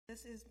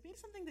This is maybe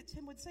something that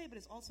Tim would say, but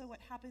it's also what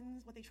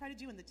they try to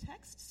do in the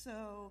text.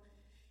 So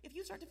if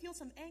you start to feel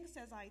some angst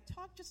as I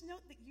talk, just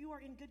note that you are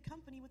in good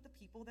company with the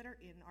people that are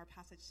in our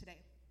passage today.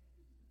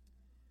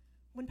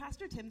 When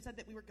Pastor Tim said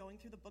that we were going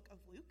through the book of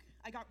Luke,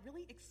 I got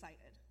really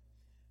excited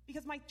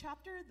because my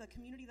chapter, the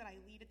community that I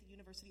lead at the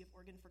University of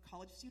Oregon for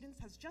college students,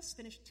 has just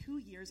finished 2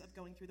 years of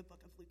going through the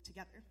book of Luke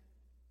together.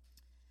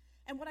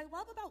 And what I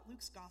love about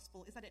Luke's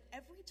gospel is that at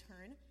every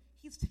turn,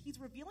 he's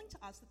revealing to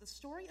us that the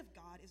story of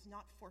God is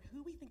not for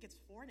who we think it's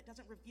for, and it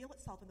doesn't reveal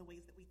itself in the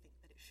ways that we think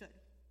that it should.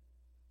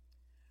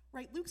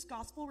 Right, Luke's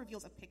gospel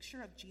reveals a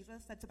picture of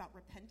Jesus that's about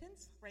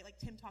repentance, right, like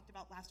Tim talked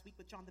about last week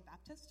with John the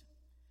Baptist,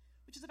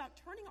 which is about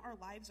turning our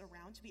lives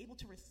around to be able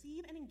to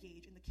receive and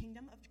engage in the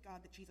kingdom of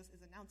God that Jesus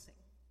is announcing.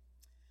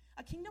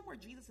 A kingdom where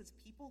Jesus'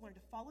 people learn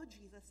to follow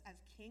Jesus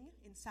as king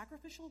in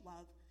sacrificial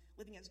love,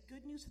 living as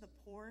good news to the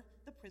poor,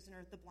 the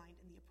prisoner, the blind,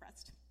 and the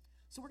oppressed.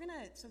 So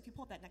if you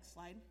pull up that next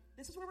slide,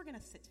 this is where we're going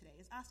to sit today,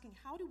 is asking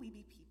how do we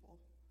be people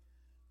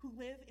who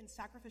live in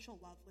sacrificial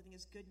love, living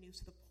as good news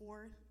to the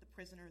poor, the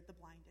prisoner, the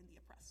blind, and the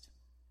oppressed.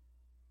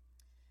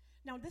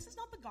 Now, this is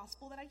not the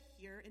gospel that I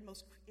hear in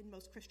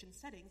most Christian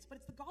settings, but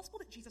it's the gospel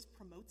that Jesus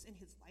promotes in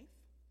his life,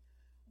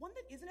 one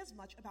that isn't as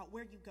much about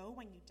where you go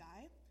when you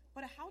die,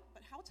 but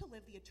how to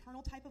live the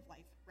eternal type of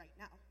life right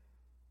now.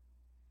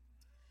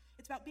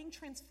 It's about being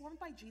transformed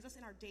by Jesus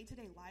in our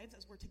day-to-day lives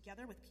as we're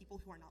together with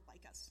people who are not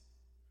like us.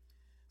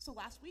 So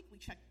last week, we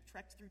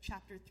trekked through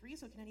chapter 3,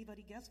 so can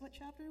anybody guess what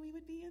chapter we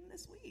would be in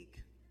this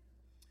week?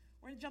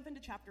 We're going to jump into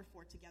chapter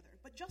 4 together.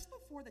 But just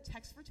before the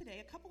text for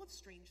today, a couple of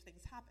strange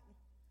things happen.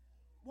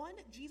 One,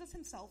 Jesus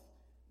himself,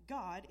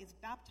 God, is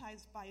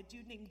baptized by a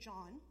dude named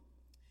John,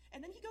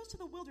 and then he goes to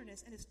the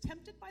wilderness and is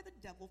tempted by the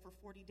devil for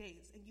 40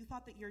 days, and you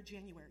thought that your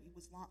January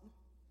was long.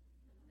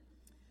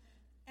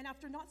 And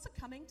after not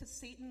succumbing to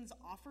Satan's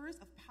offers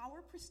of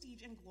power,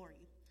 prestige, and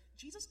glory,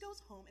 Jesus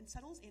goes home and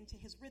settles into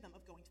his rhythm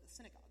of going to the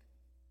synagogue.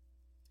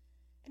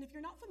 And if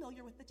you're not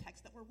familiar with the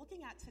text that we're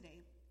looking at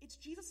today, it's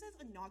Jesus'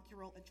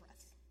 inaugural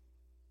address.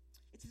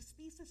 It's his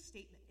thesis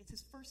statement. It's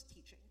his first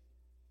teaching.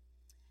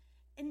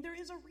 And there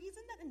is a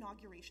reason that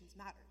inaugurations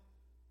matter.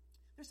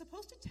 They're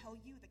supposed to tell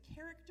you the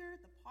character,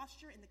 the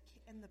posture,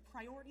 and the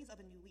priorities of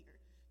a new leader.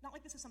 Not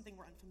like this is something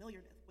we're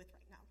unfamiliar with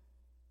right now.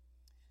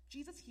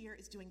 Jesus here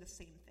is doing the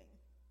same thing.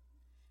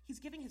 He's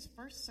giving his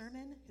first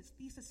sermon, his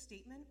thesis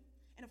statement,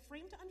 and a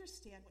frame to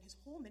understand what his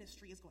whole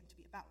ministry is going to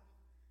be about.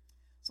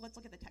 So let's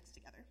look at the text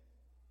together.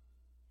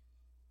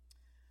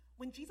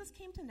 When Jesus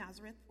came to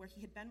Nazareth, where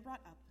he had been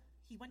brought up,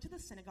 he went to the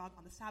synagogue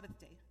on the Sabbath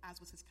day, as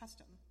was his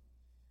custom.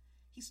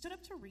 He stood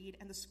up to read,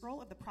 and the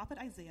scroll of the prophet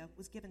Isaiah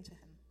was given to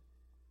him.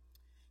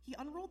 He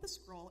unrolled the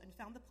scroll and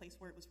found the place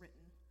where it was written,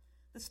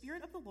 "The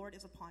Spirit of the Lord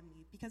is upon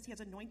me, because he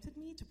has anointed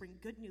me to bring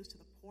good news to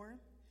the poor.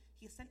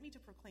 He has sent me to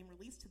proclaim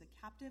release to the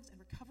captives and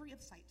recovery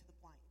of sight to the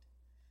blind,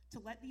 to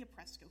let the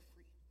oppressed go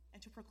free,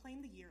 and to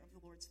proclaim the year of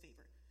the Lord's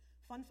favor."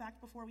 Fun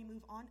fact before we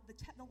move on,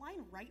 the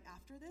line right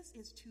after this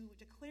is to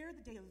declare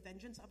the day of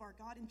vengeance of our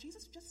God, and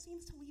Jesus just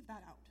seems to leave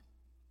that out.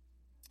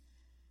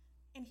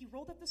 And he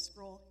rolled up the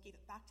scroll, gave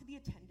it back to the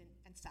attendant,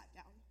 and sat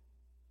down.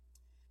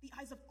 The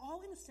eyes of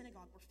all in the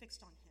synagogue were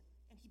fixed on him,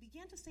 and he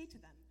began to say to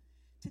them,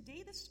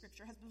 "Today this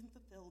scripture has been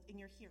fulfilled in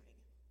your hearing."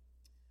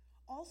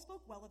 All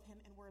spoke well of him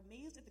and were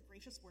amazed at the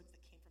gracious words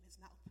that came from his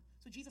mouth.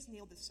 So Jesus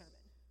nailed this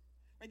sermon.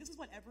 Right? This is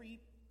what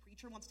every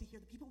preacher wants to hear.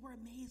 The people were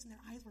amazed and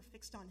their eyes were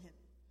fixed on him.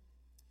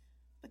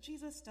 But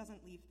Jesus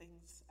doesn't leave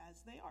things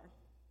as they are.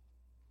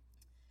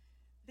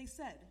 They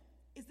said,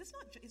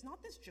 Is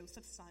not this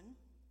Joseph's son?"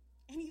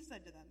 And he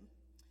said to them,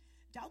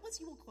 "Doubtless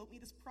you will quote me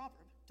this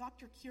proverb,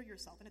 'Doctor, cure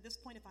yourself.' And at this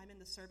point, if I'm in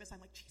the service, I'm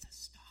like, 'Jesus,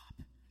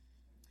 stop.'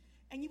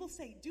 And you will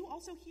say, 'Do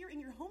also here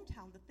in your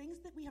hometown the things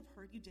that we have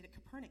heard you did at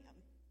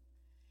Capernaum.'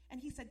 And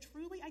he said,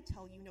 'Truly I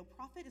tell you, no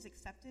prophet is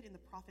accepted in the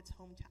prophet's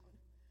hometown.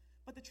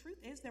 But the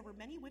truth is, there were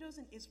many widows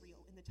in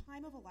Israel in the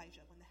time of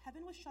Elijah, when the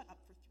heaven was shut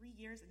up for 3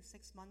 years and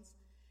 6 months,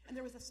 and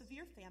there was a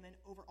severe famine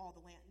over all the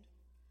land.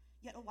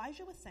 Yet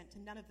Elijah was sent to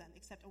none of them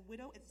except a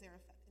widow at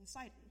Zarephath in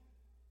Sidon.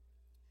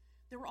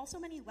 There were also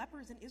many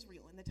lepers in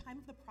Israel in the time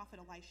of the prophet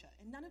Elisha,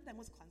 and none of them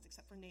was cleansed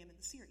except for Naaman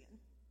the Syrian."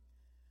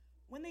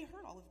 When they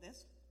heard all of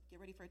this, get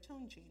ready for a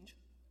tone change,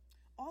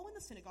 all in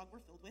the synagogue were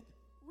filled with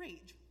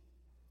rage.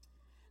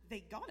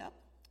 They got up,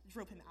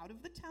 drove him out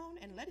of the town,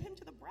 and led him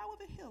to the brow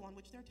of a hill on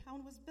which their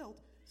town was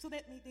built, so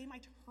that they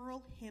might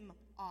hurl him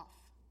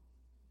off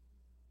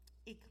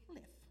a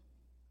cliff.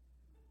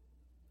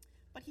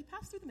 But he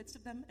passed through the midst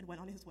of them and went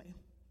on his way.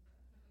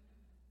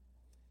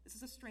 This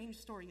is a strange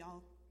story,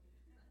 y'all.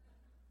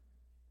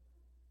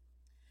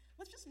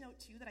 Let's just note,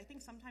 too, that I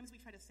think sometimes we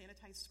try to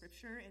sanitize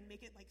Scripture and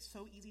make it,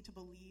 so easy to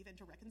believe and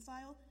to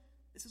reconcile.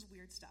 This is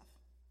weird stuff.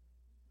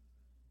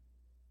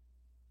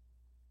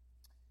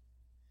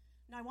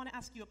 Now, I want to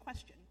ask you a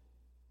question.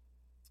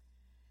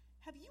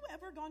 Have you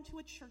ever gone to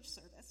a church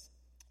service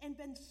and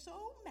been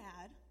so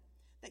mad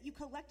that you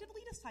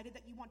collectively decided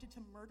that you wanted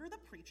to murder the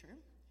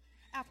preacher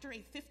after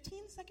a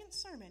 15-second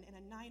sermon and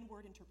a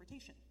 9-word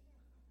interpretation?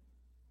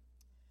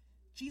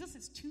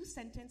 Jesus'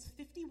 2-sentence,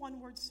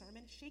 51-word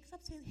sermon shakes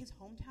up his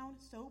hometown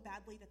so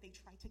badly that they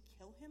try to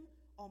kill him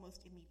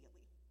almost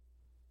immediately.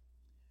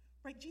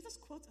 Right, Jesus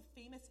quotes a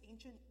famous and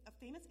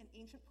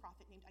ancient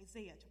prophet named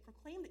Isaiah to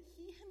proclaim that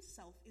he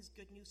himself is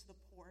good news to the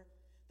poor,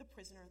 the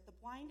prisoner, the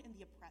blind, and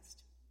the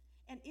oppressed.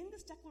 And in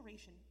this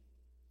declaration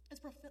is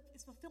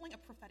fulfilling a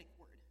prophetic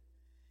word.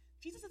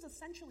 Jesus is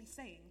essentially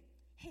saying,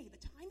 hey,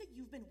 the time that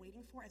you've been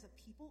waiting for as a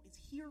people is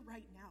here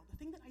right now. The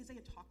thing that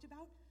Isaiah talked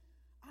about,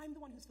 I'm the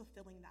one who's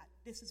fulfilling that.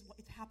 This is what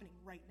it's happening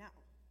right now.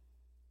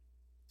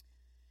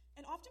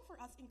 And often for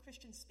us in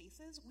Christian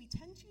spaces, we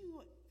tend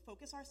to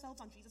focus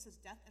ourselves on Jesus'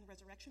 death and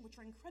resurrection, which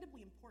are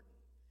incredibly important.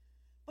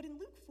 But in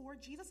Luke 4,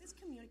 Jesus is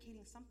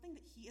communicating something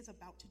that he is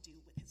about to do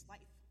with his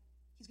life.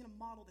 He's going to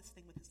model this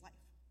thing with his life.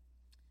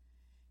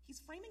 He's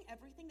framing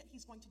everything that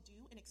he's going to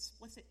do in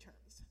explicit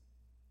terms.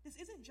 This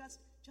isn't just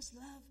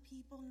love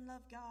people and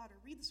love God, or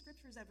read the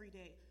scriptures every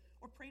day,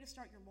 or pray to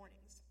start your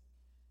mornings.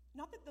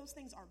 Not that those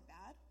things are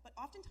bad, but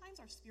oftentimes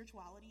our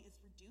spirituality is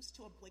reduced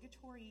to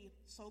obligatory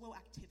solo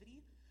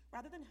activity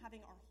rather than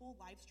having our whole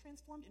lives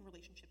transformed in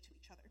relationship to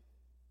each other.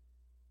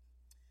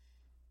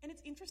 And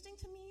it's interesting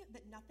to me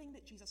that nothing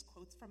that Jesus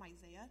quotes from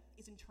Isaiah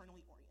is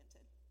internally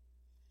oriented.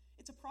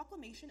 It's a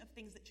proclamation of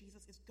things that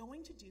Jesus is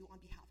going to do on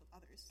behalf of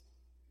others.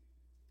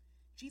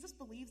 Jesus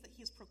believes that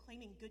he is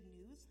proclaiming good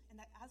news, and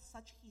that as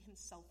such, he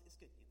himself is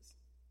good news.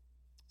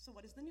 So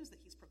what is the news that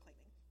he's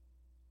proclaiming?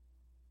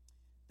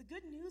 The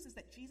good news is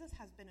that Jesus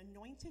has been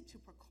anointed to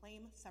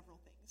proclaim several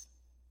things.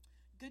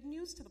 Good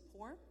news to the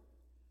poor,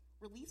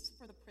 release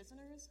for the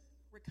prisoners,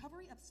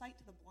 recovery of sight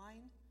to the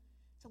blind,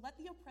 to let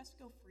the oppressed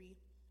go free,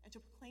 and to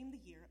proclaim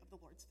the year of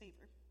the Lord's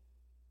favor.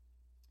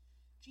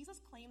 Jesus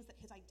claims that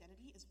his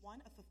identity is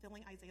one of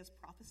fulfilling Isaiah's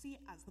prophecy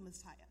as the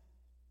Messiah.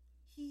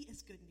 He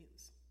is good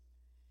news.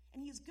 And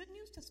he is good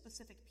news to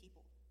specific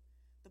people: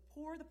 the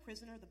poor, the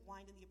prisoner, the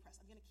blind, and the oppressed.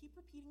 I'm going to keep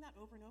repeating that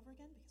over and over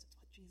again because it's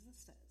what Jesus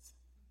says.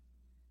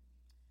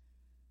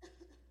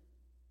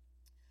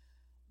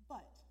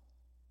 But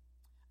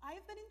I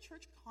have been in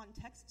church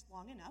contexts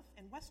long enough,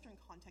 and Western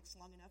contexts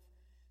long enough,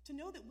 to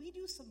know that we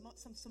do some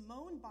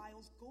Simone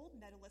Biles gold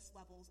medalist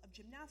levels of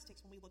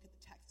gymnastics when we look at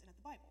the text and at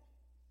the Bible.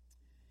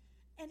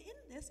 And in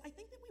this, I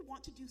think that we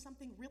want to do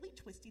something really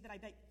twisty that I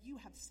bet you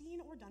have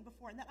seen or done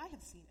before, and that I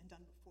have seen and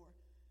done before,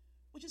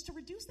 which is to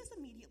reduce this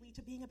immediately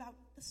to being about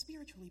the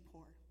spiritually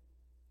poor,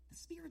 the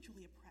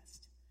spiritually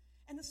oppressed,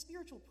 and the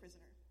spiritual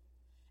prisoner.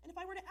 And if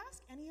I were to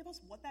ask any of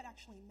us what that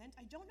actually meant,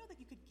 I don't know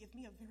that you could give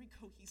me a very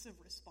cohesive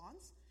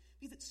response,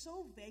 because it's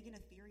so vague and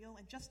ethereal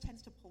and just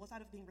tends to pull us out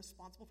of being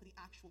responsible for the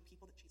actual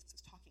people that Jesus is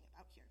talking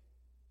about here.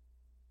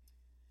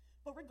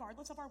 But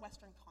regardless of our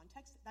Western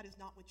context, that is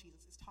not what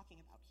Jesus is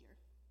talking about here.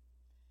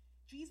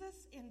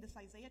 Jesus in this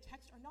Isaiah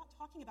text are not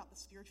talking about the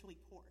spiritually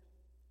poor.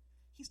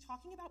 He's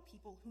talking about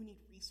people who need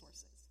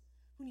resources,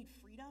 who need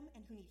freedom,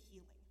 and who need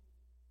healing.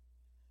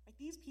 Right?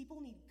 These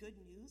people need good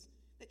news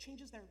that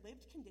changes their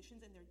lived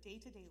conditions in their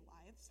day-to-day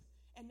lives,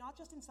 and not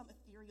just in some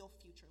ethereal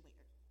future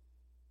later.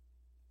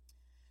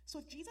 So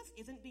if Jesus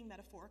isn't being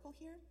metaphorical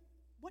here,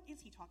 what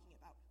is he talking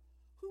about?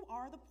 Who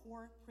are the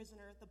poor,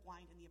 prisoner, the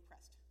blind, and the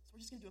oppressed? So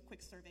we're just going to do a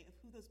quick survey of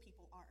who those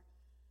people are.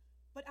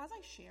 But as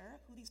I share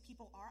who these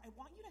people are, I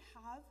want you to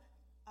have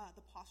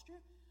the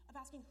posture of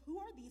asking, who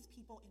are these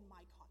people in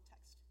my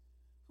context?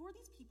 Who are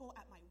these people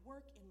at my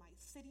work, in my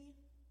city,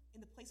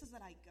 in the places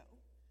that I go?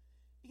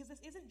 Because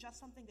this isn't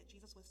just something that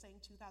Jesus was saying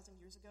 2,000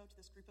 years ago to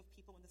this group of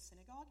people in the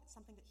synagogue. It's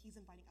something that he's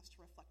inviting us to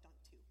reflect on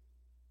too.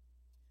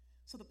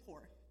 So the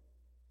poor.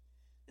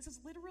 This is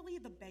literally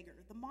the beggar,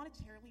 the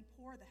monetarily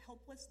poor, the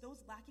helpless,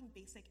 those lacking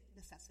basic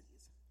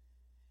necessities.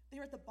 They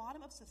are at the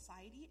bottom of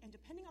society, and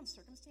depending on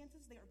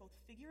circumstances, they are both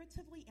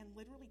figuratively and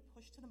literally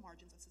pushed to the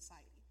margins of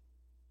society.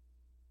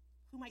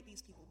 Who might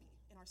these people be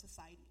in our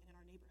society and in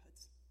our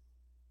neighborhoods?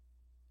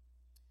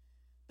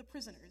 The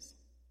prisoners.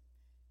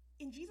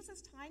 In Jesus'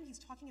 time, he's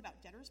talking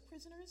about debtors'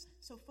 prisoners,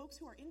 so folks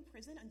who are in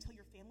prison until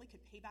your family could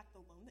pay back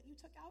the loan that you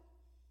took out.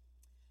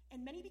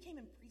 And many became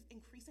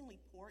increasingly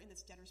poor in this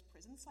debtor's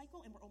prison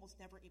cycle and were almost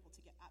never able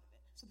to get out of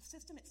it. So the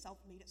system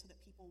itself made it so that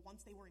people,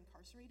 once they were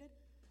incarcerated,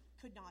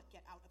 could not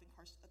get out of the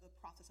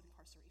process of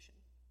incarceration.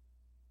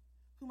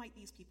 Who might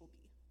these people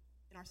be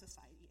in our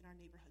society, in our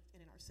neighborhood,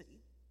 and in our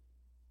city?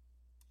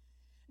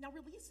 Now,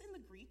 release in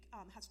the Greek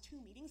has two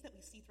meanings that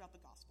we see throughout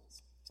the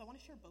Gospels. So I want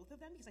to share both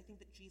of them because I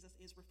think that Jesus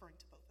is referring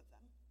to both of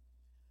them.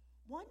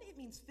 One, it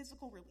means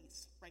physical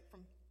release, right,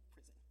 from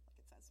prison, like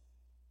it says.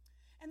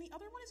 And the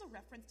other one is a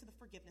reference to the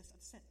forgiveness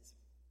of sins.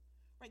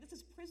 Right, this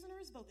is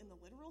prisoners both in the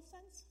literal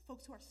sense,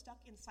 folks who are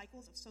stuck in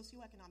cycles of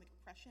socioeconomic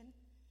oppression,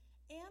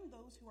 and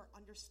those who are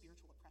under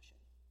spiritual oppression.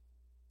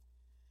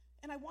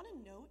 And I want to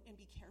note and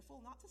be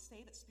careful not to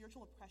say that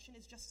spiritual oppression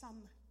is just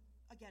some,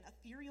 again,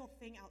 ethereal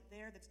thing out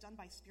there that's done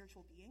by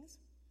spiritual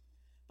beings,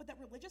 but that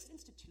religious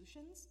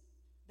institutions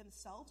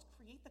themselves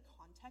create the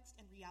context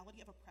and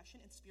reality of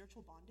oppression and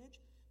spiritual bondage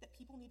that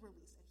people need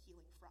release and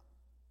healing from.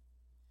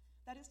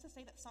 That is to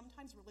say that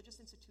sometimes religious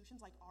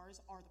institutions like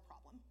ours are the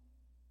problem.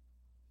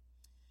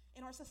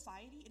 In our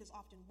society, it is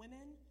often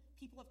women,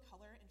 people of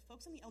color, and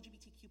folks in the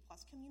LGBTQ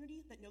plus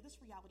community that know this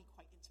reality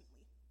quite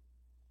intimately.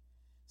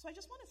 So I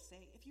just want to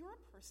say, if you're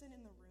a person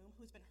in the room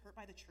who has been hurt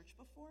by the church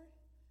before,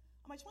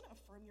 I just want to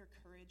affirm your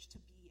courage to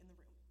be in the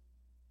room.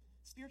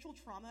 Spiritual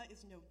trauma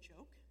is no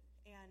joke,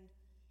 and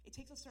it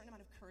takes a certain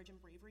amount of courage and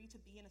bravery to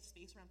be in a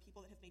space around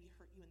people that have maybe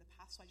hurt you in the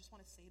past. So I just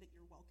want to say that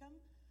you're welcome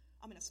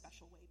in a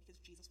special way,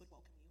 because Jesus would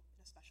welcome you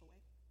in a special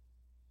way.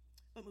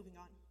 But moving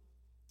on.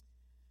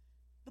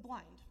 The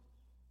blind.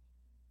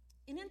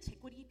 In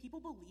antiquity, people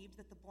believed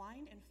that the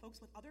blind and folks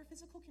with other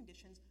physical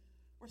conditions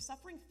were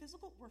suffering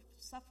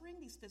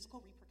these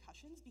physical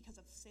repercussions because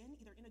of sin,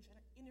 either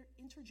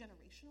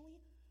intergenerationally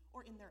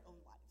or in their own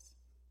lives.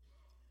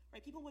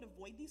 Right? People would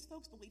avoid these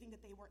folks, believing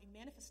that they were a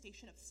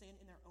manifestation of sin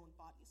in their own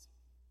bodies.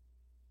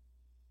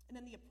 And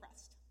then the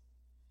oppressed.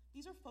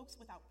 These are folks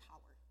without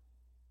power.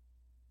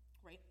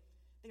 Right?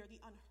 They are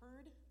the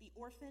unheard, the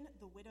orphan,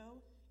 the widow,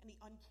 and the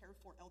uncared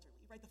for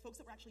elderly. Right? The folks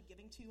that we're actually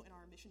giving to in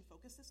our mission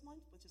focus this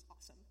month, which is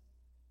awesome.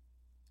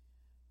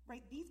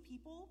 Right? These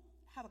people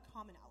have a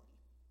commonality.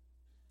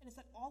 And it's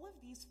that all of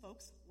these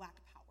folks lack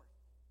power.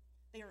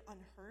 They are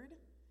unheard,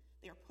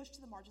 they are pushed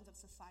to the margins of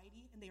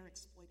society, and they are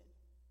exploited.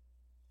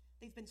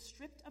 They've been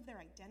stripped of their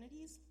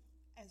identities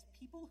as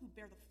people who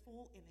bear the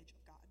full image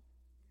of God.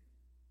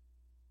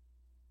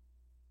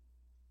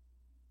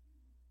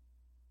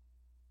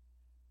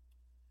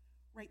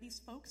 Right,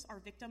 these folks are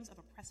victims of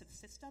oppressive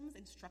systems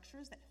and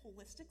structures that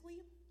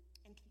holistically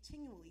and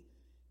continually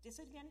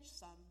disadvantage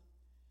some,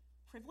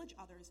 privilege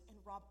others, and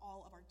rob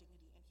all of our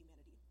dignity and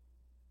humanity.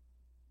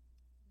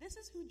 This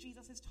is who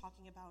Jesus is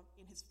talking about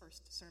in his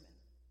first sermon.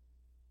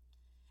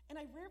 And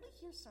I rarely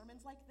hear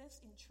sermons like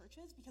this in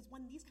churches, because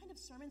when these kind of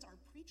sermons are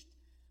preached,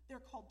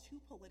 they're called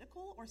too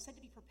political or said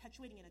to be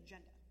perpetuating an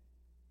agenda.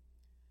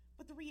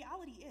 But the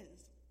reality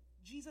is,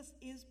 Jesus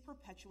is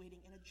perpetuating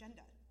an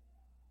agenda.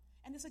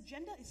 And this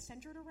agenda is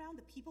centered around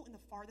the people in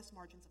the farthest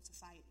margins of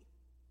society.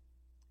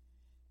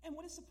 And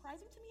what is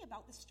surprising to me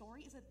about this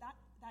story is that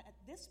at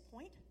this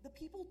point, the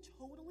people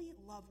totally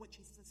love what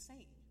Jesus is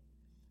saying.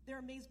 They're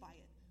amazed by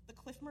it. The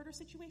Cliff murder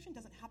situation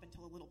doesn't happen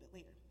until a little bit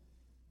later.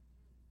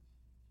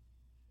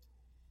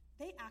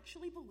 They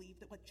actually believe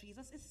that what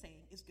Jesus is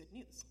saying is good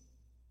news.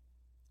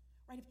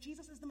 Right? If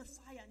Jesus is the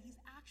Messiah and he's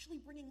actually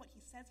bringing what he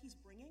says he's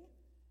bringing,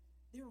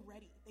 they're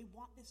ready. They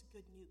want this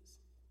good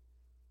news.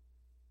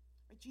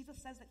 Right?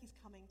 Jesus says that he's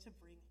coming to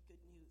bring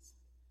good news,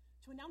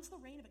 to announce the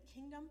reign of a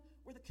kingdom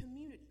where the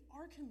community,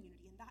 our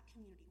community and that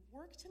community,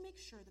 work to make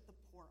sure that the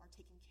poor are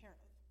taken care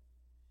of.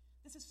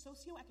 This is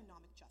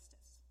socioeconomic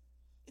justice.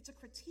 It's a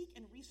critique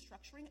and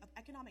restructuring of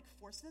economic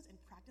forces and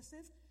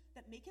practices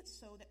that make it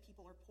so that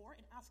people are poor,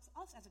 and asks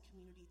us as a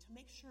community to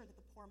make sure that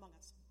the poor among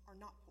us are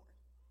not poor.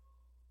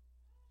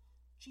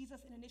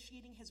 Jesus, in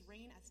initiating his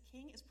reign as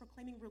king, is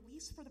proclaiming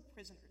release for the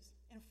prisoners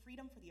and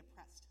freedom for the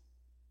oppressed.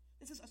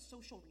 This is a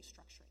social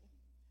restructuring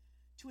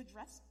to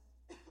address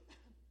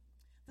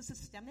the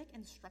systemic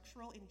and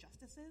structural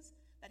injustices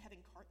that have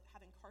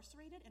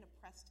incarcerated and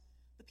oppressed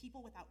the people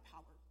without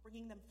power,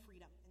 bringing them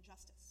freedom and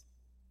justice.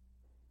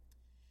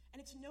 And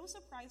it's no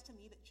surprise to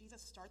me that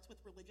Jesus starts with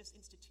religious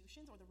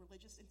institutions, or the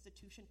religious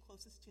institution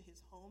closest to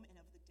his home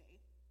and of the day.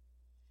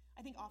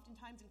 I think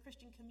oftentimes in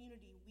Christian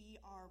community,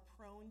 we are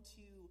prone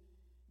to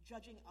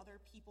judging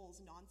other people's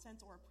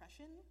nonsense or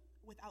oppression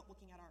without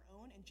looking at our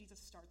own, and Jesus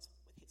starts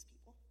with his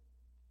people.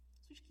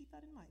 So we should keep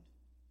that in mind.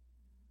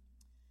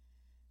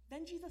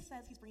 Then Jesus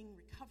says he's bringing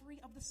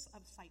recovery of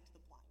sight to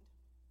the blind.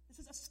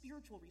 This is a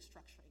spiritual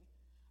restructuring,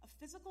 a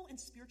physical and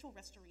spiritual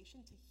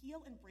restoration to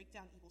heal and break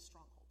down evil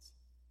strongholds.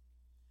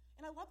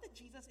 And I love that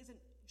Jesus isn't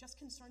just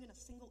concerned in a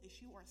single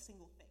issue or a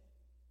single thing.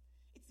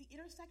 It's the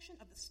intersection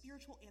of the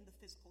spiritual and the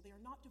physical. They are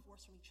not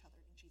divorced from each other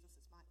in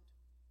Jesus' mind.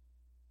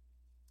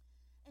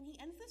 And he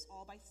ends this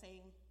all by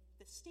saying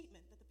this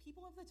statement that the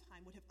people of the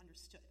time would have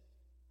understood,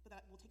 but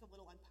that will take a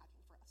little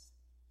unpacking for us: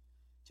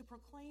 to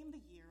proclaim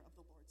the year of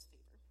the Lord's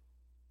favor.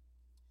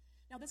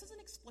 Now, this is an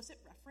explicit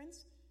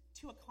reference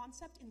to a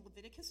concept in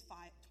Leviticus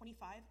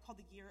 25 called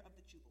the year of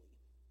the Jubilee.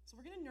 So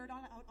we're going to nerd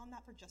out on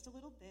that for just a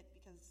little bit,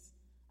 because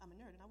I'm a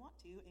nerd and I want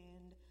to,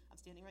 and I'm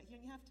standing right here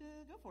and you have to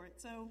go for it.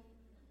 So,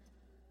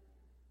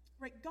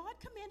 right,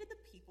 God commanded the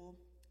people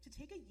to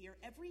take a year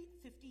every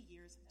 50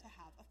 years to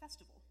have a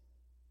festival.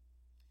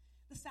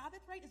 The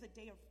Sabbath, right, is a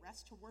day of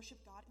rest to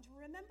worship God and to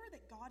remember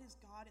that God is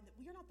God and that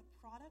we are not the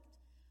product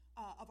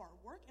of our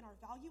work, and our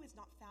value is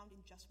not found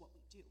in just what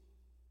we do.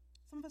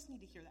 Some of us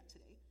need to hear that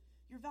today.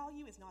 Your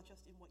value is not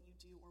just in what you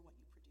do or what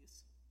you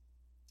produce.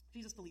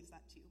 Jesus believes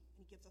that too, and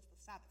he gives us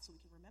the Sabbath so we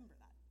can remember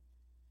that.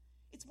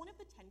 It's one of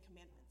the 10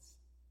 Commandments.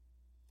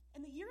 And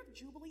the year of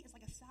Jubilee is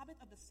like a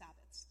Sabbath of the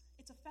Sabbaths.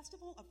 It's a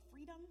festival of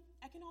freedom,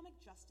 economic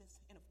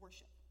justice, and of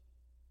worship.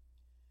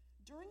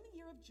 During the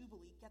year of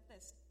Jubilee, get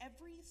this,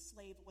 every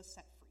slave was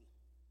set free.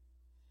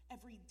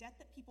 Every debt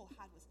that people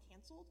had was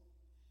canceled,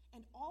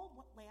 and all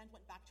land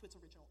went back to its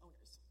original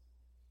owners.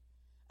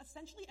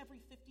 Essentially, every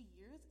 50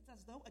 years, it's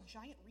as though a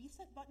giant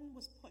reset button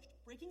was pushed,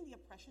 breaking the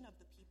oppression of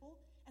the people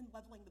and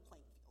leveling the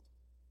playing field.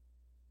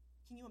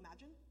 Can you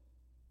imagine?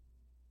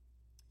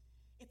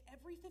 If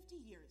every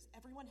 50 years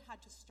everyone had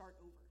to start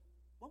over,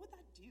 what would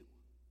that do?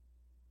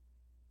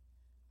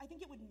 I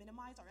think it would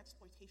minimize our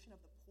exploitation of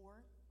the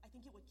poor. I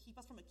think it would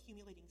keep us from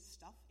accumulating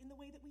stuff in the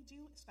way that we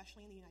do,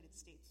 especially in the United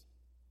States.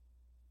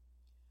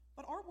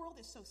 But our world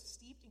is so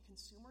steeped in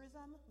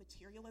consumerism,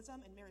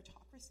 materialism, and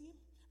meritocracy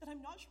that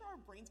I'm not sure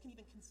our brains can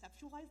even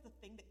conceptualize the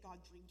thing that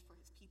God dreamed for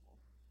his people.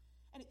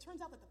 And it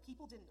turns out that the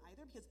people didn't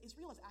either, because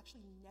Israel has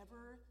actually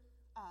never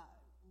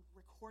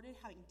recorded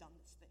having done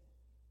this thing.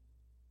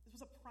 This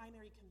was a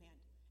primary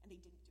command, and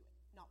they didn't do it,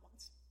 not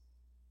once.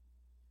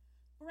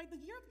 But right, the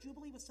year of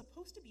Jubilee was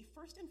supposed to be,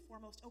 first and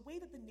foremost, a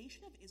way that the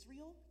nation of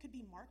Israel could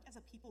be marked as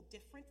a people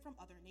different from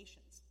other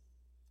nations,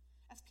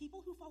 as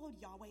people who followed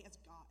Yahweh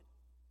as God.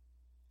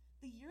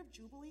 The year of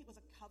Jubilee was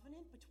a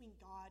covenant between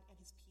God and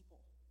his people.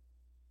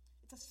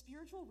 It's a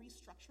spiritual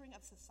restructuring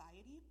of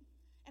society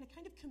and a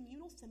kind of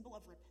communal symbol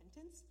of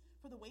repentance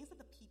for the ways that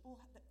the people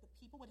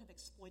would have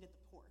exploited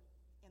the poor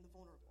and the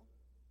vulnerable.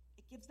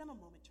 It gives them a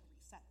moment to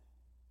reset.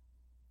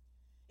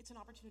 It's an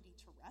opportunity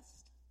to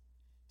rest,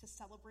 to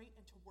celebrate,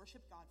 and to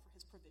worship God for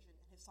his provision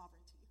and his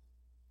sovereignty.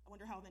 I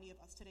wonder how many of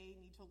us today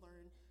need to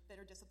learn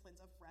better disciplines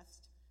of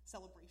rest,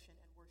 celebration,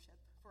 and worship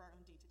for our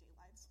own day-to-day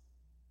lives.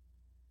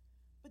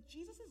 But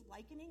Jesus is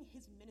likening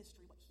his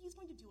ministry, what he's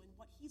going to do and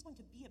what he's going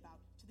to be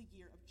about, to the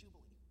year of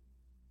Jubilee.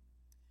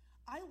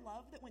 I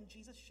love that when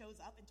Jesus shows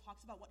up and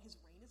talks about what his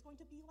reign is going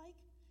to be like,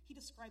 he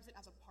describes it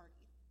as a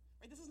party.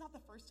 Right? This is not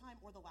the first time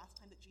or the last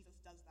time that Jesus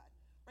does that.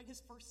 Right?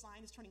 His first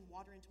sign is turning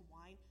water into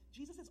wine.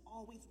 Jesus is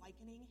always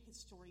likening his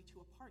story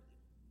to a party.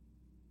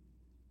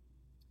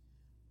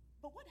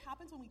 But what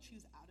happens when we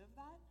choose out of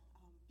that?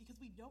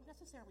 Because we don't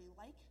necessarily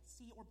like,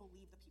 see, or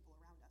believe the people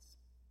around us.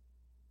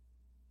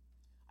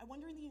 I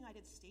wonder in the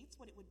United States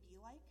what it would be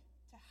like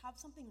to have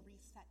something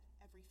reset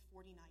every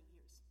 49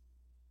 years.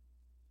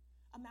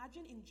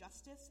 Imagine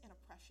injustice and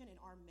oppression in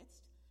our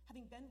midst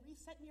having been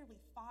reset nearly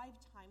 5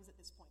 times at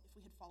this point if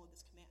we had followed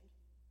this command.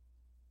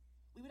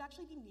 We would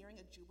actually be nearing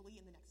a jubilee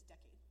in the next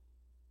decade.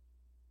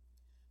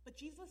 But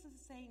Jesus is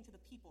saying to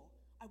the people,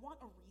 I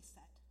want a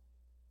reset.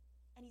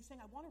 And he's saying,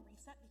 I want a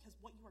reset because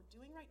what you are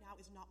doing right now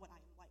is not what I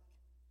am like.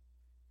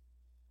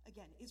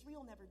 Again,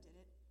 Israel never did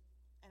it,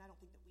 and I don't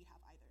think that we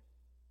have either.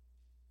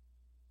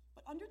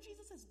 But under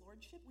Jesus'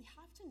 lordship, we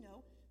have to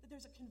know that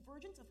there's a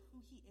convergence of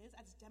who he is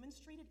as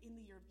demonstrated in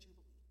the year of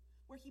Jubilee,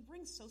 where he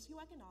brings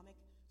socioeconomic,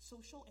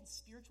 social, and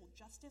spiritual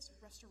justice,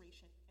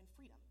 restoration, and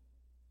freedom.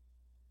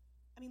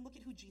 I mean, look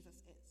at who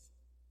Jesus is.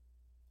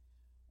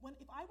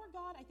 If I were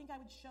God, I think I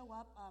would show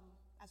up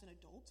as an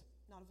adult,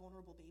 not a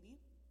vulnerable baby.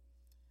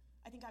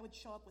 I think I would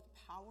show up with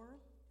power,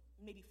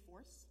 maybe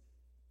force.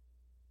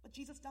 But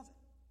Jesus doesn't.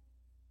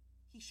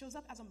 He shows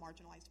up as a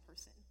marginalized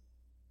person.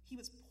 He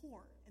was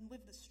poor and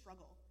lived the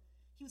struggle.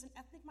 He was an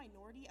ethnic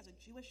minority as a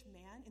Jewish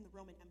man in the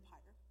Roman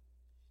Empire.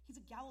 He's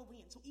a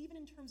Galilean, so even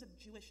in terms of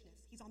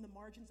Jewishness, he's on the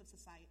margins of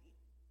society.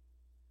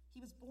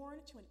 He was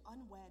born to an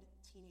unwed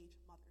teenage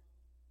mother.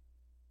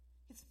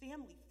 His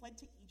family fled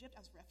to Egypt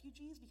as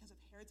refugees because of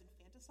Herod's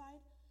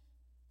infanticide.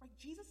 Right?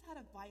 Jesus had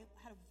a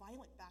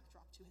violent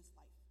backdrop to his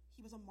life.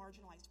 He was a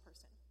marginalized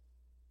person.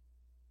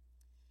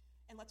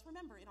 And let's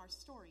remember in our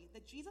story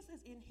that Jesus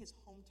is in his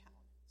hometown,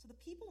 so the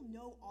people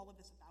know all of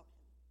this about him.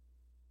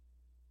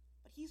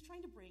 But he's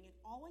trying to bring an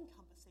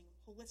all-encompassing,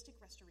 holistic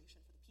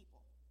restoration for the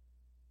people.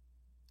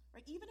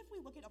 Right? Even if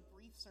we look at a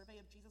brief survey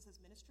of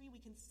Jesus' ministry,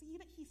 we can see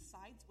that he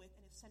sides with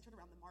and is centered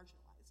around the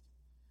marginalized.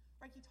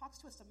 Right? He talks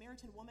to a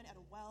Samaritan woman at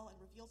a well and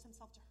reveals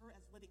himself to her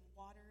as living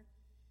water.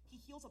 He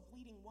heals a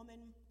bleeding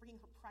woman,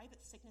 bringing her private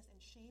sickness and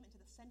shame into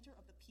the center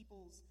of the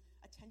people's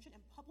attention,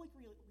 and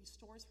publicly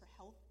restores her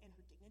health and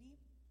her dignity.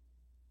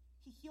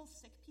 He heals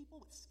sick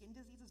people with skin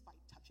diseases by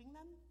touching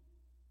them.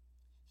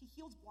 He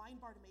heals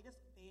blind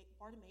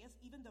Bartimaeus,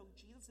 even though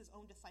Jesus'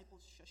 own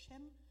disciples shush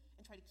him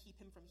and try to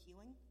keep him from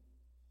healing.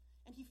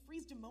 And he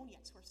frees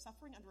demoniacs who are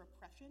suffering under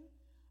oppression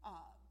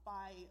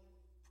by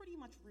pretty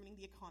much ruining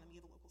the economy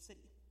of the local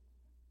city.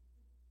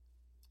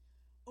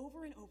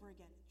 Over and over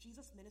again,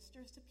 Jesus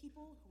ministers to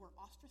people who are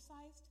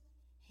ostracized,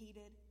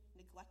 hated,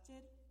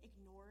 neglected,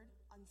 ignored,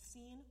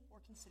 unseen, or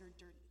considered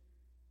dirty.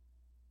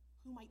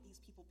 Who might these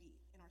people be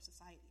in our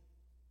society?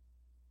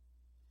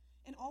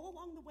 And all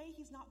along the way,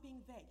 he's not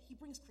being vague. He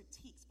brings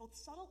critiques, both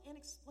subtle and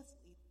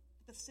explicitly,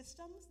 that the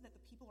systems that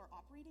the people are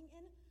operating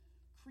in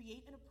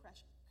create and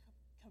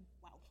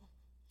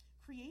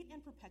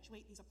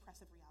perpetuate these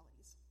oppressive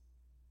realities.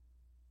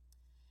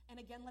 And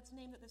again, let's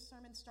name that this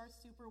sermon starts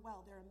super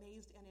well. They're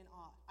amazed and in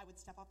awe. I would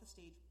step off the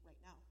stage right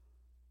now.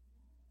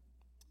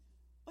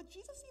 But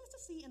Jesus seems to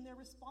see in their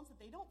response that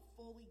they don't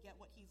fully get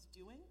what he's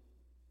doing.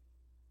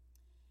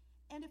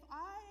 And if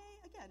I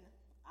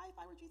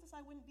were Jesus,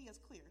 I wouldn't be as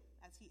clear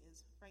as he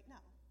is right now.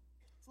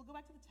 So we'll go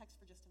back to the text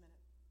for just a minute.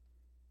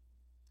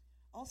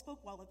 All spoke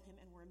well of him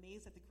and were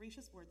amazed at the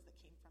gracious words that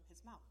came from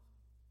his mouth.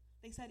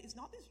 They said, "Is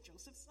not this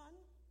Joseph's son?"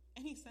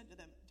 And he said to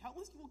them,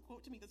 "Doubtless you will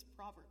quote to me this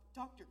proverb,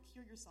 'Doctor,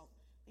 cure yourself.'"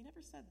 They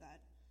never said that.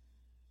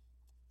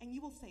 "And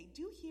you will say,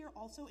 'Do here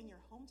also in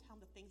your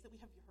hometown the things that we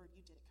have heard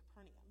you did at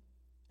Capernaum.'"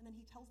 And then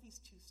he tells these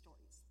 2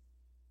 stories.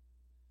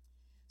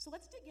 So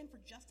let's dig in for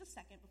just a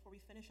second before we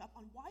finish up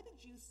on why the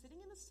Jews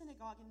sitting in the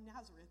synagogue in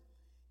Nazareth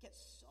get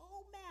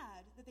so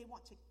mad that they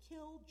want to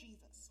kill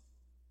Jesus.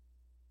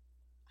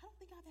 I don't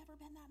think I've ever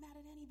been that mad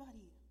at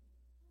anybody.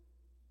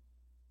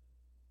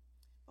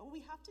 But what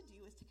we have to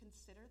do is to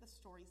consider the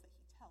stories that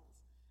he tells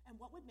and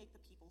what would make the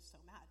people so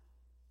mad.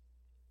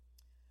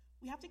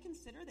 We have to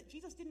consider that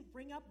Jesus didn't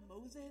bring up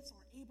Moses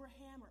or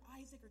Abraham or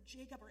Isaac or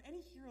Jacob or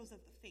any heroes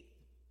of the faith.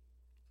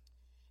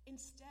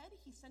 Instead,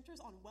 he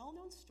centers on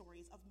well-known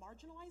stories of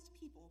marginalized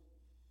people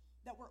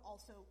that were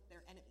also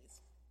their enemies.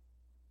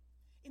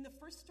 In the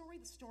first story,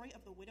 the story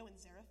of the widow in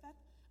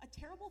Zarephath, a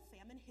terrible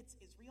famine hits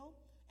Israel,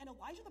 and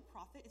Elijah the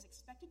prophet is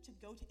expected to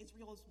go to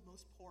Israel's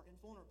most poor and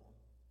vulnerable.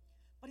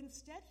 But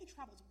instead, he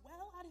travels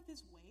well out of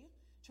his way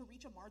to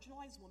reach a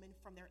marginalized woman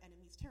from their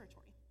enemy's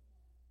territory.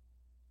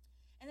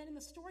 And then in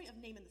the story of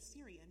Naaman the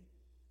Syrian,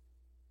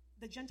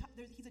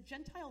 he's a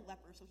Gentile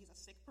leper, so he's a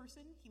sick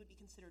person. He would be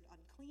considered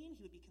unclean,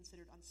 he would be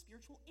considered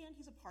unspiritual, and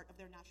he's a part of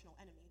their national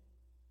enemy.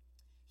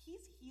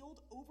 He's healed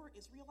over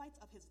Israelites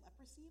of his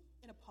leprosy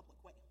in a public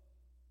way.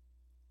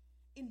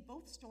 In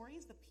both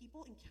stories, the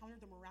people encounter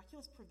the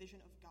miraculous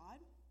provision of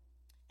God,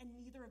 and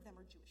neither of them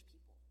are Jewish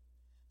people.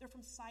 They're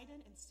from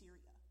Sidon and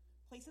Syria,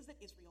 places that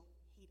Israel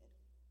hated.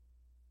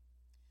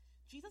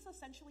 Jesus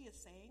essentially is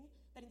saying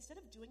that instead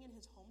of doing in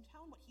his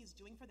hometown what he is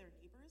doing for their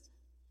neighbors,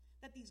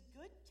 that these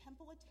good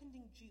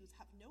temple-attending Jews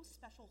have no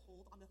special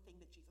hold on the thing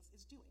that Jesus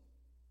is doing.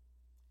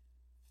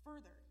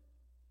 Further,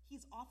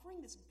 he's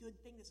offering this good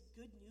thing, this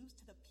good news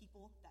to the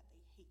people that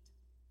they hate.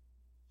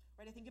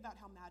 Right? I think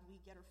about how mad we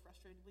get or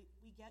frustrated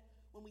we get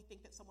when we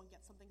think that someone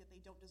gets something that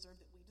they don't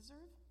deserve that we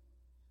deserve.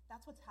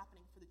 That's what's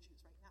happening for the Jews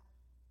right now.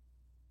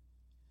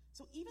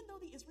 So even though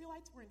the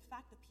Israelites were in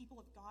fact the people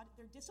of God,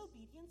 their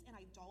disobedience and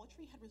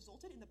idolatry had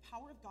resulted in the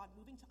power of God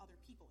moving to other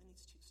people in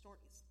these two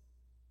stories.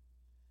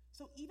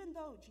 So even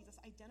though Jesus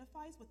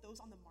identifies with those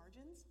on the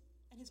margins,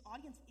 and his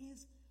audience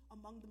is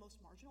among the most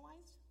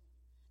marginalized,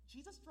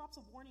 Jesus drops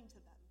a warning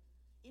to them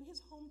in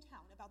his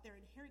hometown about their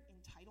inherent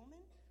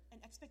entitlement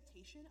and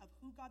expectation of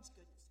who God's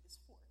goodness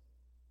is for.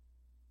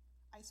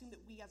 I assume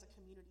that we as a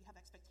community have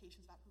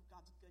expectations about who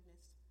God's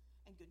goodness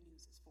and good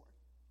news is for.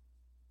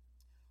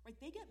 Right?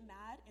 They get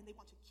mad and they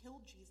want to kill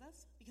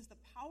Jesus because the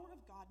power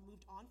of God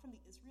moved on from the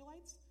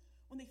Israelites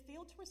when they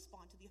failed to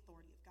respond to the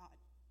authority of God.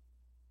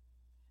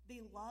 They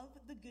love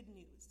the good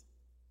news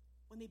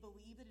when they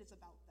believe that it is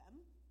about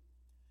them,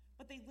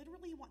 but they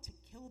literally want to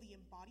kill the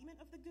embodiment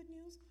of the good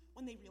news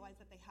when they realize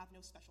that they have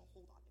no special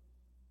hold on it.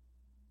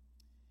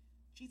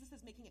 Jesus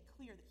is making it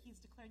clear that he is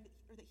declaring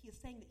that he is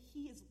saying that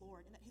he is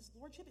Lord and that his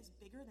lordship is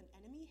bigger than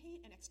enemy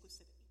hate and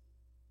exclusivity.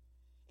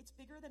 It's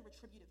bigger than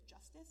retributive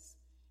justice,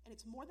 and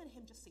it's more than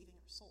him just saving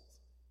our souls.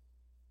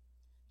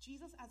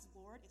 Jesus as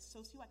Lord is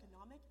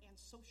socioeconomic and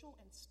social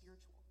and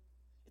spiritual.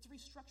 It's a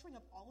restructuring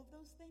of all of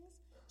those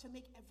things to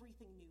make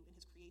everything new in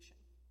his creation.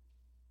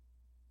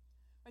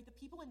 Right? The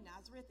people in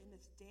Nazareth in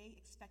this day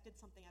expected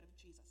something out of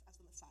Jesus as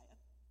the Messiah.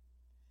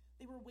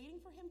 They were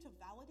waiting for him to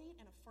validate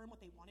and affirm what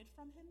they wanted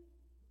from him.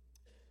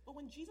 But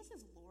when Jesus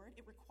is Lord,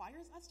 it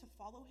requires us to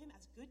follow him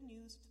as good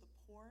news to the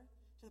poor,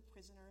 to the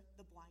prisoner,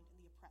 the blind, and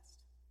the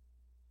oppressed.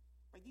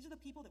 Right? These are the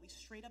people that we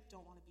straight up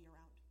don't want to be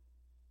around,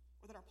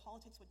 or that our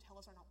politics would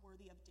tell us are not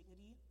worthy of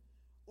dignity,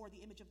 or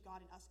the image of God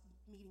in us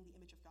meeting the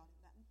image of God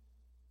in them.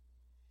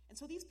 And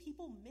so these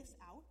people miss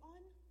out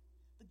on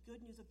the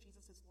good news of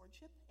Jesus'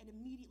 lordship and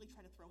immediately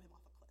try to throw him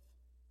off a cliff.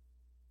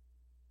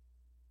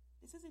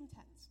 This is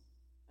intense,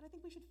 and I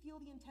think we should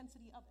feel the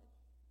intensity of it.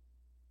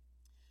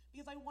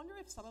 Because I wonder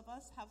if some of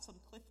us have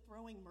some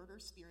cliff-throwing murder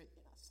spirit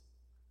in us.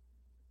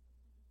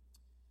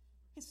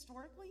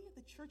 Historically,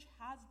 the church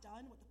has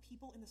done what the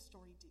people in the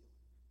story do.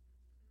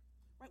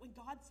 Right? When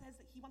God says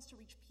that he wants to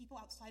reach people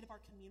outside of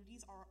our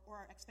communities or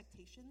our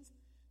expectations,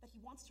 that he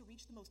wants to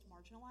reach the most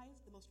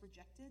marginalized, the most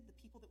rejected, the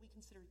people that we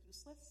consider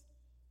useless,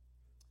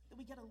 that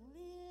we get a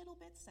little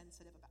bit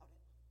sensitive about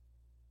it.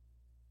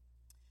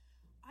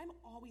 I'm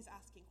always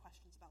asking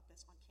questions about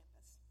this on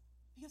campus,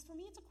 because for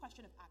me it's a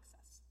question of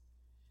access.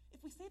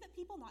 If we say that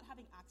people not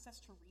having access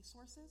to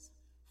resources,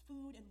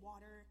 food and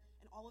water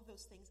and all of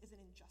those things is an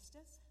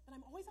injustice, then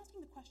I'm always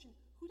asking the question,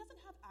 who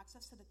doesn't have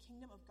access to the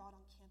kingdom of God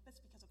on campus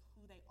because of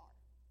who they are?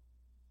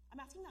 I'm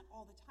asking that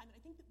all the time, and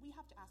I think that we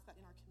have to ask that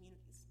in our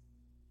communities.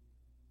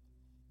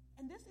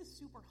 And this is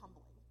super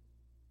humbling,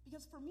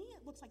 because for me,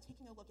 it looks like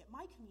taking a look at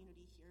my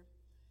community here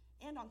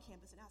and on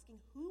campus and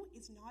asking who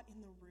is not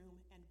in the room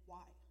and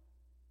why.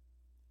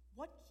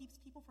 What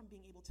keeps people from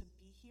being able to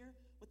be here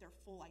with their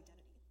full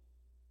identity?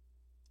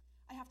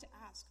 I have to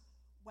ask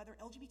whether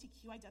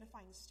LGBTQ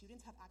identifying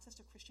students have access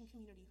to a Christian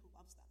community who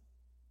loves them.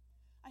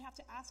 I have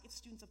to ask if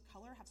students of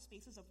color have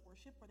spaces of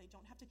worship where they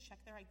don't have to check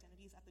their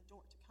identities at the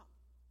door to come.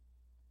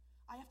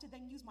 I have to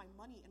then use my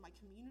money and my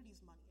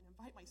community's money and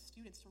invite my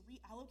students to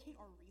reallocate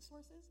our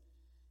resources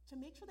to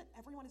make sure that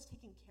everyone is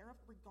taken care of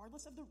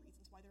regardless of the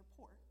reasons why they're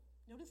poor.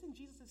 Notice in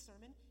Jesus'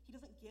 sermon, he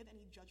doesn't give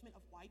any judgment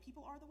of why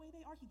people are the way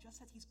they are. He just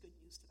says he's good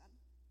news to them.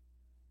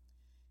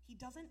 He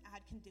doesn't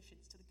add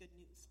conditions to the good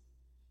news.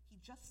 He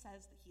just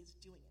says that he is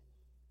doing it.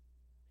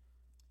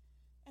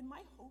 And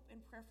my hope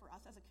and prayer for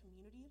us as a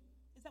community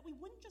is that we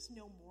wouldn't just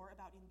know more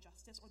about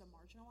injustice or the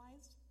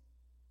marginalized,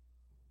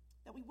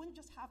 that we wouldn't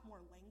just have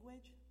more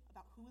language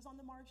about who is on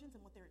the margins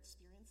and what they're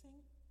experiencing.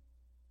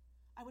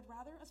 I would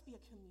rather us be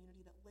a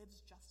community that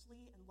lives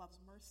justly and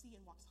loves mercy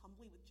and walks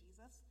humbly with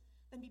Jesus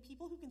than be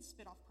people who can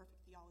spit off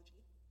perfect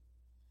theology.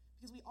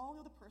 Because we all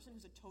know the person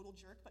who's a total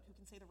jerk but who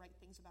can say the right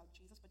things about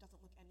Jesus but doesn't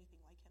look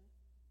anything like him.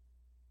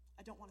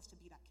 I don't want us to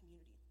be that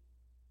community.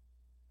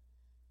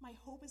 My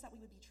hope is that we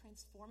would be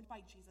transformed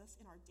by Jesus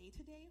in our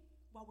day-to-day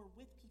while we're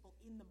with people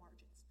in the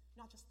margins,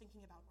 not just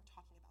thinking about or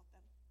talking about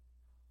them.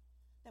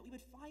 That we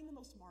would find the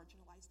most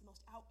marginalized, the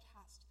most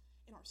outcast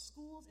in our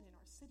schools and in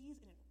our cities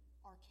and in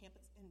our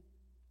campus,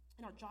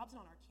 in our jobs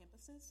and on our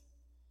campuses.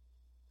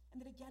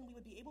 And that again, we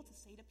would be able to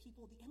say to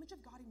people, the image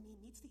of God in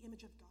me meets the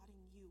image of God in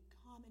you.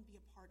 Come and be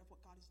a part of what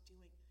God is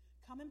doing.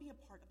 Come and be a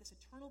part of this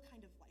eternal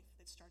kind of life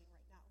that's starting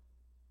right now.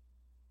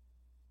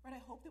 Right,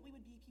 I hope that we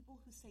would be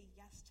people who say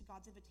yes to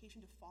God's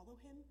invitation to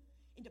follow him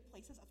into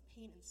places of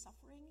pain and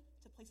suffering,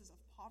 to places of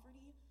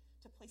poverty,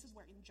 to places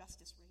where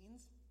injustice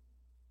reigns.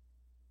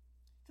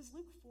 Because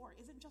Luke 4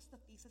 isn't just the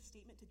thesis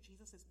statement to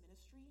Jesus'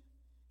 ministry,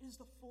 it is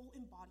the full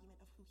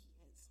embodiment of who he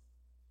is.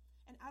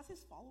 And as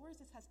his followers,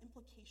 this has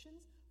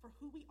implications for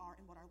who we are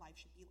and what our lives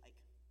should be like.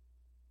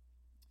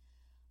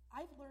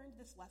 I've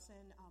learned this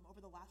lesson over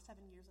the last 7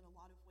 years in a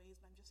lot of ways,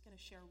 but I'm just going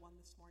to share one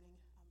this morning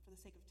for the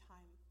sake of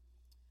time.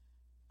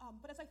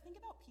 But as I think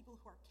about people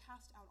who are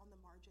cast out on the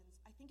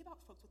margins, I think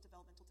about folks with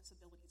developmental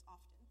disabilities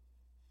often.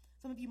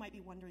 Some of you might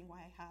be wondering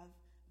why I have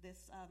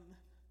this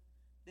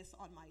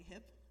on my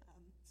hip.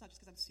 It's not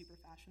just because I'm super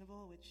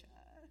fashionable, which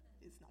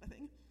is not a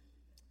thing.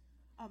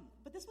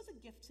 But this was a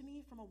gift to me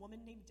from a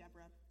woman named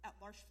Deborah at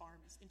L'Arche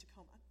Farms in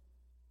Tacoma.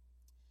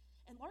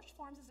 And L'Arche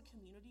Farms is a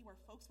community where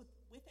folks with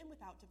and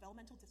without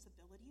developmental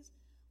disabilities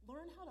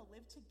learn how to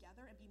live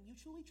together and be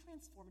mutually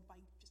transformed by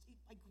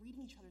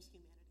greeting each other's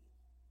humanity.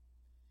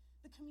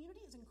 The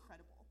community is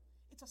incredible.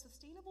 It's a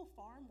sustainable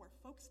farm where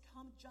folks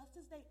come just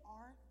as they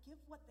are, give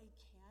what they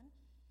can,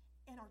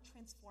 and are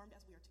transformed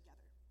as we are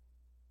together.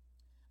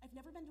 I've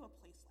never been to a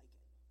place like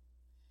it.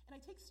 And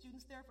I take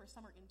students there for a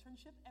summer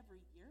internship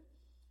every year.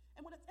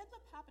 And what ends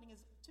up happening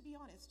is, to be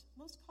honest,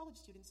 most college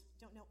students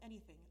don't know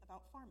anything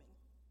about farming.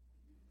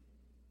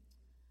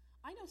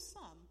 I know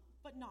some,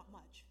 but not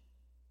much.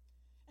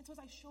 And so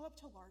as I show up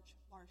to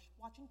L'Arche,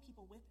 watching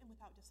people with and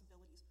without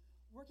disabilities,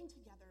 working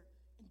together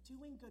and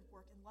doing good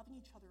work and loving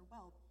each other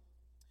well,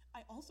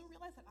 I also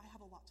realize that I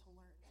have a lot to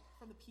learn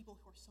from people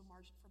who are so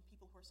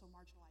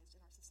marginalized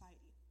in our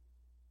society.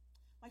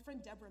 My friend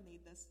Deborah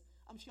made this.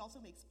 She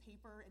also makes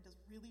paper and does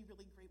really,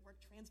 really great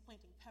work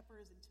transplanting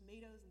peppers and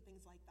tomatoes and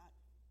things like that.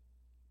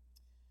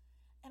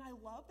 And I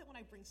love that when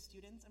I bring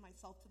students and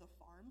myself to the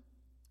farm,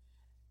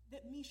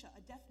 that Misha,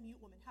 a deaf-mute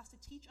woman, has to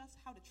teach us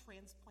how to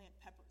transplant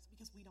peppers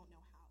because we don't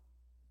know how.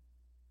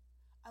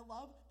 I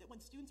love that when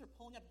students are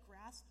pulling up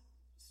grass,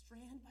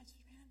 strand by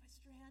strand by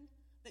strand,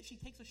 that she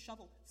takes a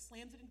shovel,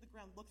 slams it into the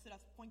ground, looks at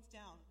us, points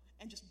down,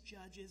 and just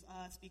judges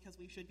us because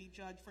we should be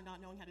judged for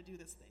not knowing how to do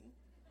this thing.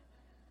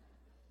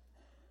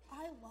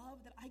 I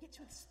love that I get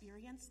to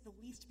experience the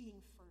least being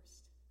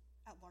first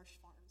at L'Arche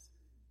Farms.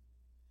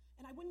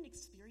 And I wouldn't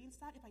experience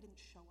that if I didn't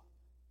show up,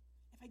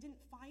 if I didn't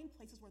find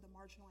places where the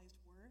marginalized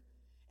were,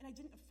 and I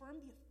didn't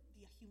affirm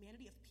the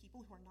humanity of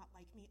people who are not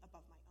like me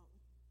above my own.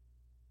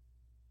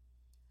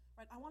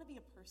 Right? I want to be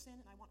a person,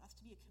 and I want us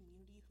to be a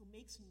community who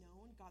makes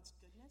known God's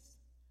goodness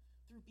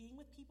through being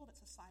with people that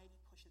society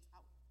pushes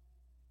out.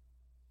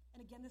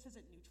 And again, this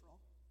isn't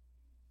neutral.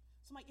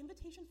 So my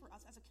invitation for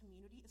us as a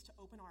community is to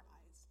open our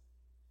eyes,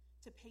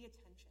 to pay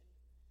attention,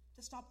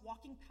 to stop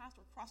walking past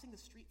or crossing the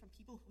street from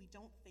people who we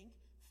don't think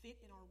fit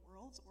in our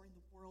worlds or in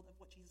the world of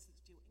what Jesus is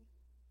doing.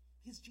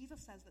 Because Jesus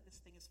says that this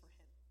thing is for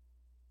him.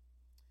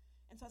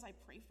 And so as I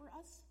pray for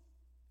us,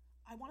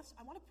 I want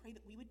to pray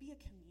that we would be a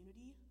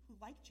community who,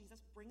 like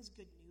Jesus, brings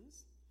good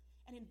news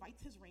and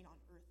invites his reign on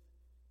earth.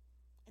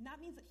 And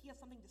that means that he has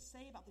something to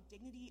say about the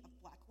dignity of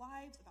Black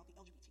lives, about the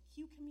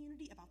LGBTQ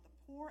community, about the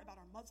poor, about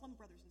our Muslim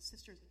brothers and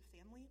sisters and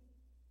family.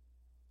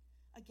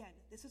 Again,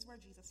 this is where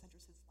Jesus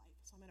centers his life,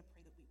 so I'm going to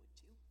pray that we would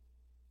too.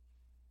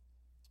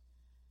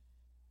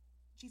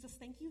 Jesus,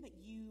 thank you that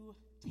you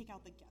take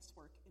out the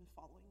guesswork in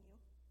following you.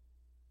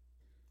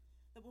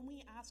 That when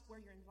we ask where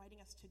you're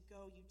inviting us to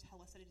go, you tell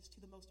us that it is to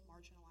the most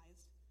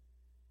marginalized.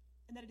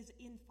 And that it is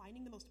in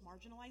finding the most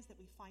marginalized that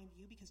we find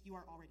you because you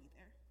are already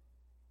there.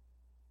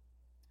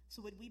 So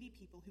would we be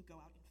people who go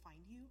out and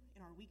find you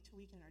in our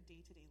week-to-week and in our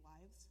day-to-day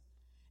lives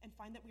and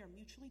find that we are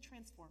mutually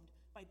transformed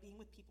by being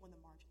with people in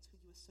the margins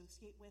who you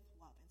associate with,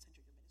 love, and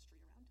center your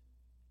ministry around.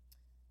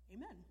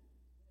 Amen.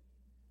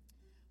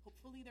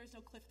 Hopefully there's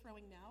no cliff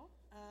throwing now.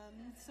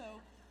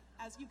 So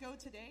as you go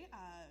today,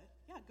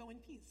 go in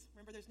peace.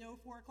 Remember, there's no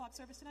 4 o'clock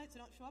service tonight, so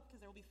don't show up because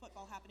there will be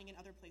football happening in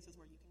other places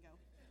where you can go.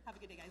 Have a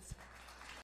good day, guys.